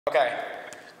Okay,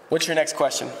 what's your next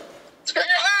question? Our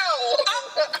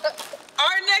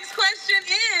next question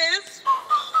is,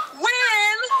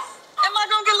 when am I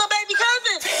gonna get a little baby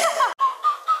cousin?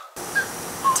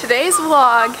 Today's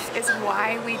vlog is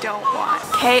why we don't want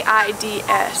kids.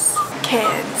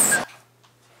 Kids.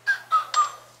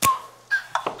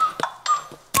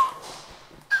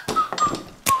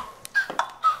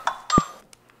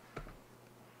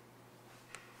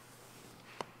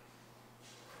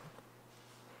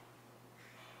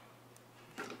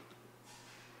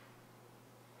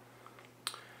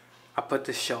 I put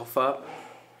this shelf up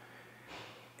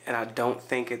and I don't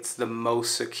think it's the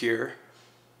most secure.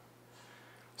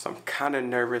 So I'm kind of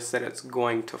nervous that it's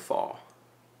going to fall.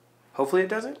 Hopefully it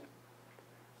doesn't.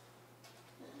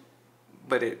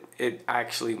 But it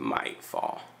actually might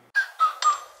fall.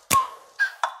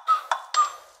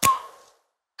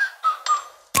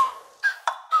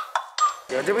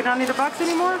 Yeah, do we not need a box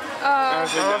anymore? You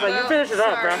finish it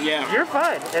up, bro. Yeah. You're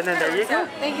fine. And then there you go.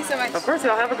 Thank you so much. Of course,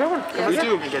 y'all have a good one. We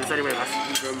do.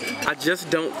 I I just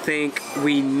don't think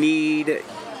we need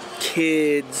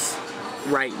kids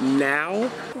right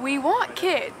now. We want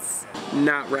kids.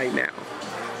 Not right now.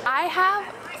 I have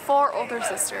 4 older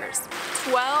sisters,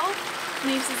 12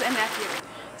 nieces and nephews.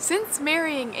 Since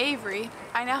marrying Avery,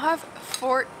 I now have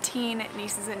 14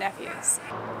 nieces and nephews.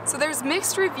 So there's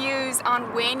mixed reviews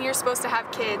on when you're supposed to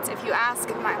have kids. If you ask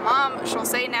my mom, she'll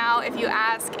say now. If you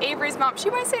ask Avery's mom, she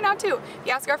might say now too. If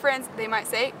you ask our friends, they might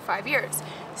say 5 years.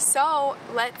 So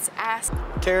let's ask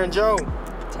Tara and Joe,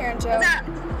 Tara and Joe.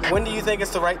 when do you think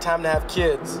it's the right time to have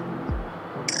kids?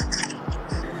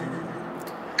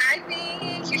 I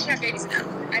think you should have babies now.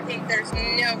 I think there's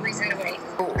no reason to wait.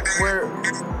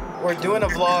 We're doing a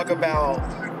vlog about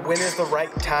when is the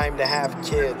right time to have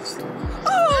kids.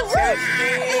 Oh,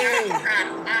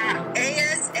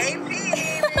 ASAP, baby.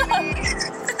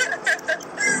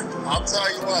 I'll tell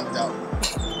you what, though.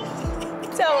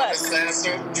 Tell us. Honest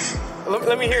answer.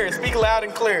 Let me hear it. Speak loud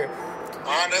and clear.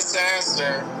 Honest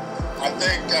answer. I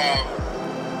think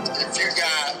if you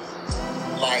got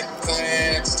like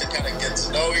plans to kind of get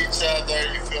to know each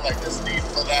other, you feel like there's need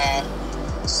for that.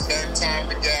 Spend time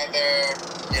together.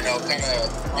 You know, kind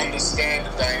of understand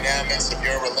the dynamics of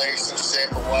your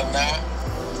relationship and whatnot.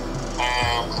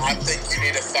 I think you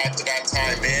need to factor that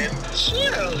time in.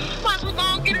 Shoot, might as well go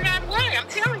and get it out of the way. I'm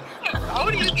telling you, the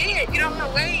older you get, you don't want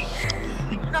to wait.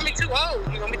 You're going to be too old.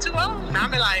 You're going to be too old. And I'll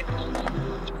be like,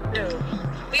 no.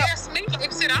 He asked me,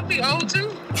 he said, I'll be old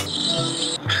too.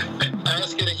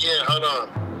 Ask it again. Hold on.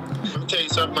 Let me tell you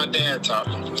something my dad taught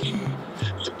me.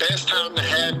 The best time to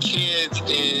have kids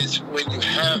is when you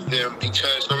have them,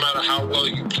 because no matter how well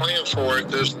you plan for it,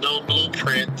 there's no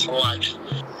blueprint to life.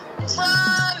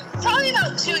 Probably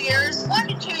about 2 years, 1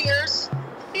 to 2 years.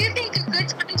 Do you think a good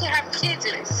time to have kids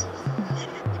is?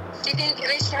 Do you think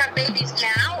they should have babies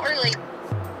now or like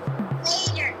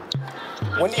later?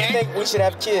 When do you think we should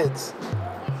have kids?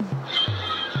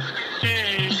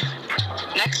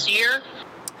 Next year?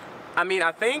 I mean,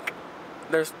 I think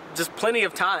there's just plenty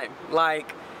of time.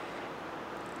 Like,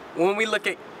 when we look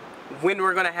at when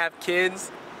we're gonna have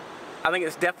kids, I think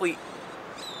it's definitely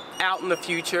out in the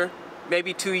future,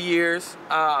 maybe 2 years.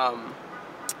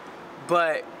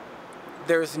 But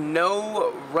there's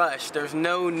no rush. There's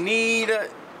no need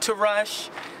to rush.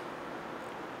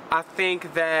 I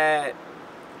think that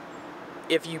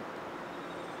if you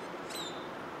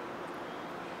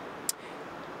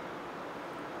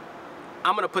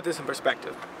I'm gonna put this in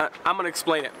perspective. I'm gonna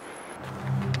explain it.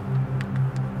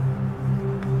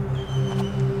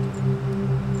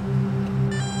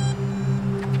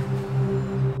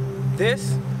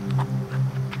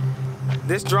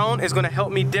 This drone is gonna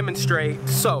help me demonstrate.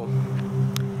 So,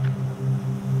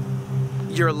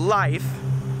 your life,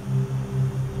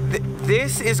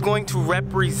 this is going to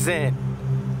represent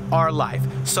our life.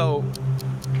 So,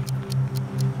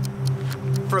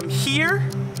 from here,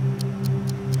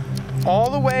 all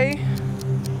the way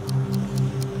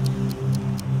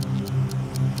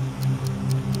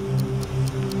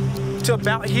to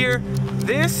about here,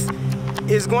 this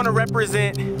is going to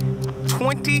represent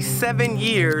 27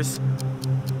 years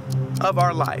of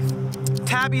our life.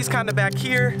 Tabby's kind of back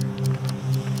here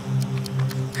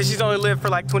because she's only lived for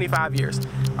like 25 years.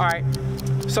 All right,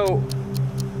 so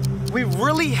we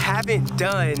really haven't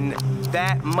done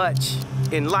that much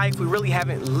in life. We really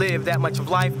haven't lived that much of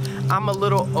life. I'm a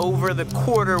little over the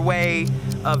quarter way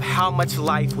of how much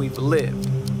life we've lived.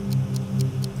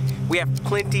 We have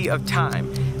plenty of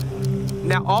time.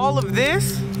 Now all of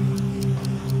this,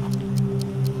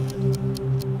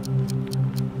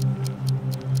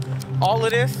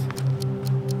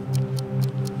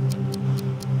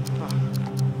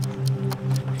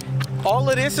 all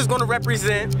of this is going to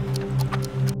represent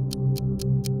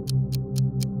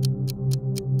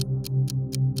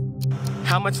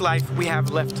how much life we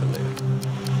have left to live.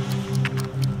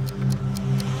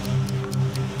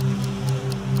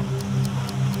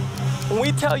 When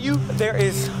we tell you there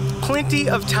is plenty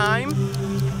of time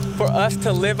for us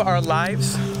to live our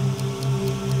lives,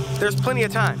 there's plenty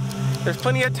of time. There's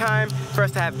plenty of time for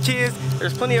us to have kids.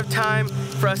 There's plenty of time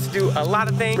for us to do a lot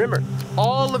of things. Remember,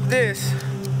 all of this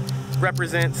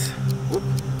represents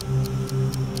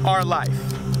our life.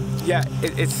 Yeah,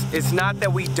 it's not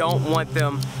that we don't want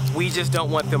them, we just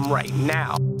don't want them right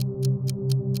now.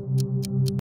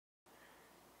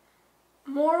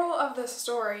 Moral of the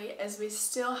story is we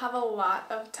still have a lot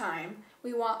of time.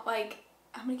 We want, like,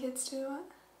 how many kids do we want?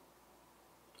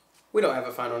 We don't have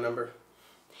a final number.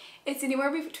 It's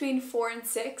anywhere between 4 and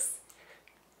 6.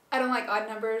 I don't like odd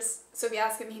numbers, so if you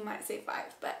ask him, he might say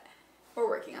 5, but we're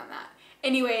working on that.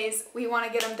 Anyways, we want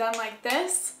to get them done like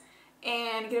this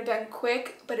and get them done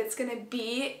quick, but it's gonna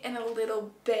be in a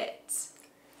little bit.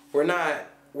 We're not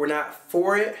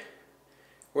for it.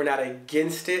 We're not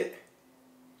against it.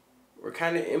 We're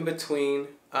kind of in between.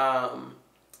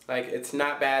 Like, it's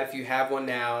not bad if you have one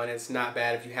now, and it's not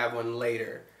bad if you have one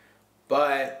later.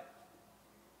 But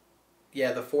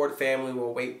yeah, the Ford family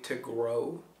will wait to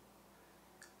grow,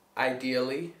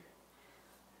 ideally.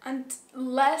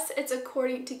 Unless it's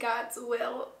according to God's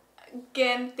will.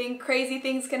 Again, crazy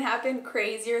things can happen.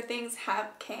 Crazier things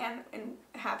have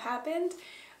happened.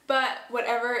 But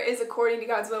whatever is according to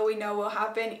God's will, we know will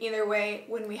happen. Either way,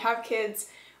 when we have kids,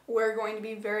 we're going to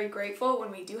be very grateful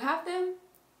when we do have them.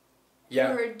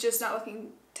 Yeah. We're just not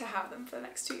looking to have them for the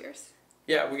next 2 years.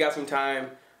 Yeah, we got some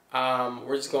time.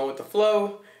 We're just going with the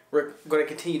flow. We're going to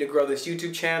continue to grow this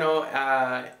YouTube channel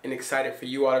and excited for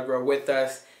you all to grow with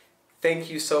us.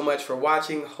 Thank you so much for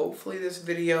watching. Hopefully this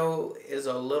video is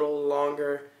a little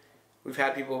longer. We've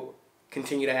had people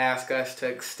continue to ask us to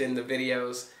extend the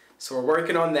videos, so we're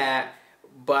working on that.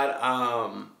 But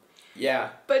yeah.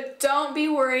 But don't be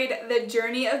worried. The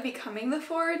journey of becoming the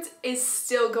Fords is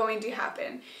still going to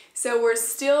happen. So we're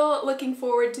still looking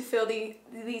forward to fill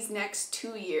these next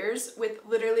 2 years with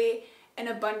literally an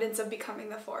abundance of becoming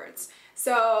the Fords.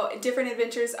 So different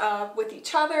adventures with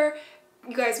each other.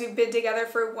 You guys, we've been together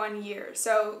for 1 year.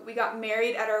 So we got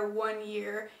married at our 1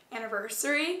 year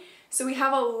anniversary. So we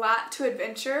have a lot to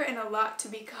adventure and a lot to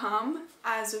become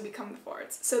as we become the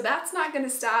Fords. So that's not going to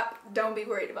stop. Don't be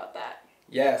worried about that.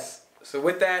 Yes. So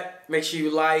with that, make sure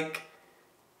you like,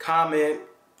 comment,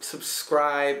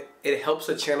 subscribe. It helps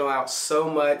the channel out so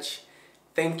much.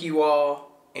 Thank you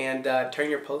all, and turn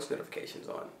your post notifications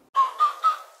on.